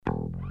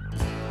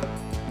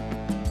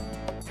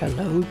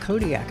Hello,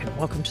 Kodiak, and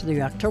welcome to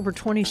the October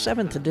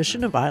 27th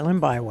edition of Island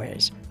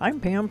Byways. I'm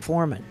Pam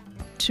Foreman.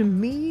 To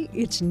me,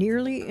 it's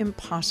nearly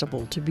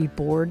impossible to be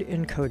bored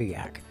in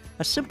Kodiak.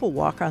 A simple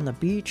walk on the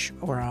beach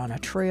or on a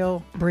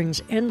trail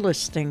brings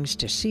endless things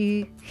to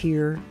see,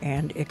 hear,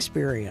 and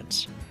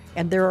experience.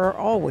 And there are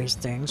always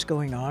things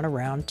going on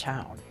around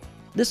town.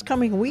 This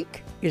coming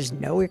week is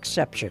no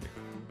exception.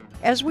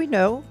 As we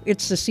know,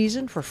 it's the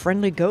season for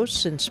friendly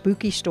ghosts and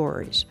spooky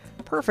stories.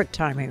 Perfect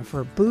timing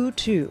for Boo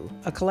 2,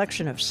 a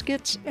collection of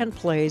skits and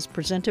plays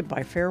presented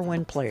by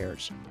Fairwind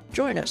Players.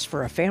 Join us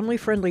for a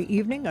family-friendly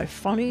evening of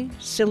funny,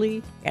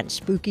 silly, and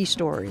spooky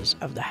stories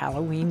of the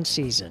Halloween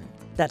season.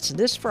 That's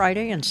this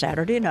Friday and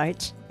Saturday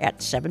nights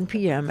at 7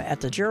 p.m. at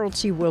the Gerald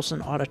C.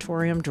 Wilson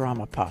Auditorium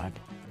Drama Pod.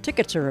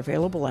 Tickets are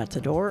available at the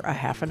door a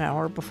half an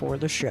hour before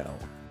the show.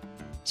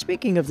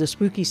 Speaking of the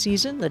spooky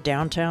season, the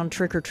downtown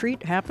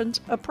trick-or-treat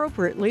happens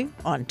appropriately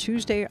on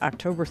Tuesday,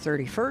 October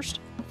 31st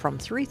from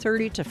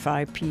 3:30 to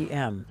 5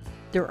 p.m.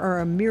 There are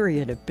a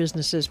myriad of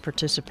businesses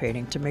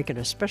participating to make it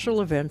a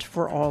special event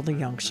for all the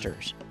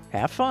youngsters.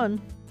 Have fun!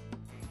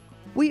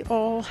 We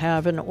all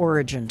have an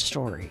origin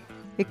story.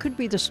 It could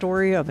be the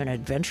story of an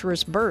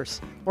adventurous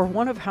birth, or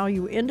one of how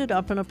you ended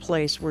up in a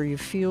place where you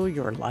feel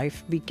your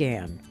life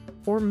began.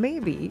 Or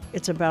maybe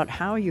it's about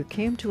how you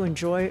came to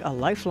enjoy a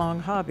lifelong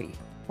hobby,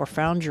 or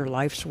found your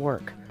life's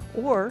work,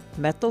 or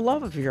met the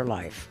love of your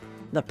life.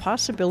 The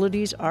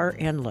possibilities are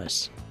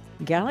endless.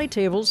 Galley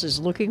Tables is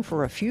looking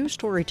for a few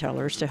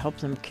storytellers to help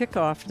them kick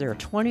off their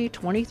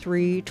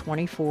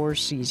 2023-24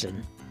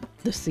 season.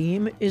 The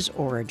theme is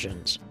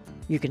Origins.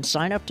 You can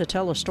sign up to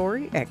tell a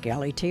story at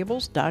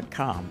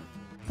galleytables.com.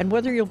 And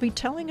whether you'll be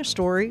telling a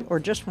story or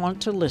just want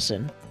to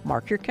listen,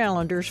 mark your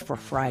calendars for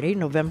Friday,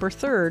 November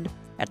 3rd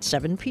at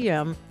 7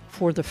 p.m.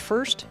 for the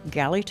first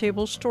Galley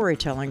Table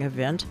storytelling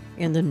event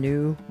in the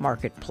new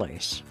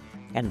marketplace.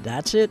 And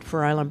that's it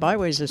for Island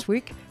Byways this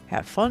week.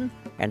 Have fun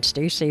and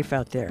stay safe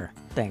out there.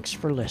 Thanks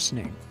for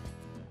listening.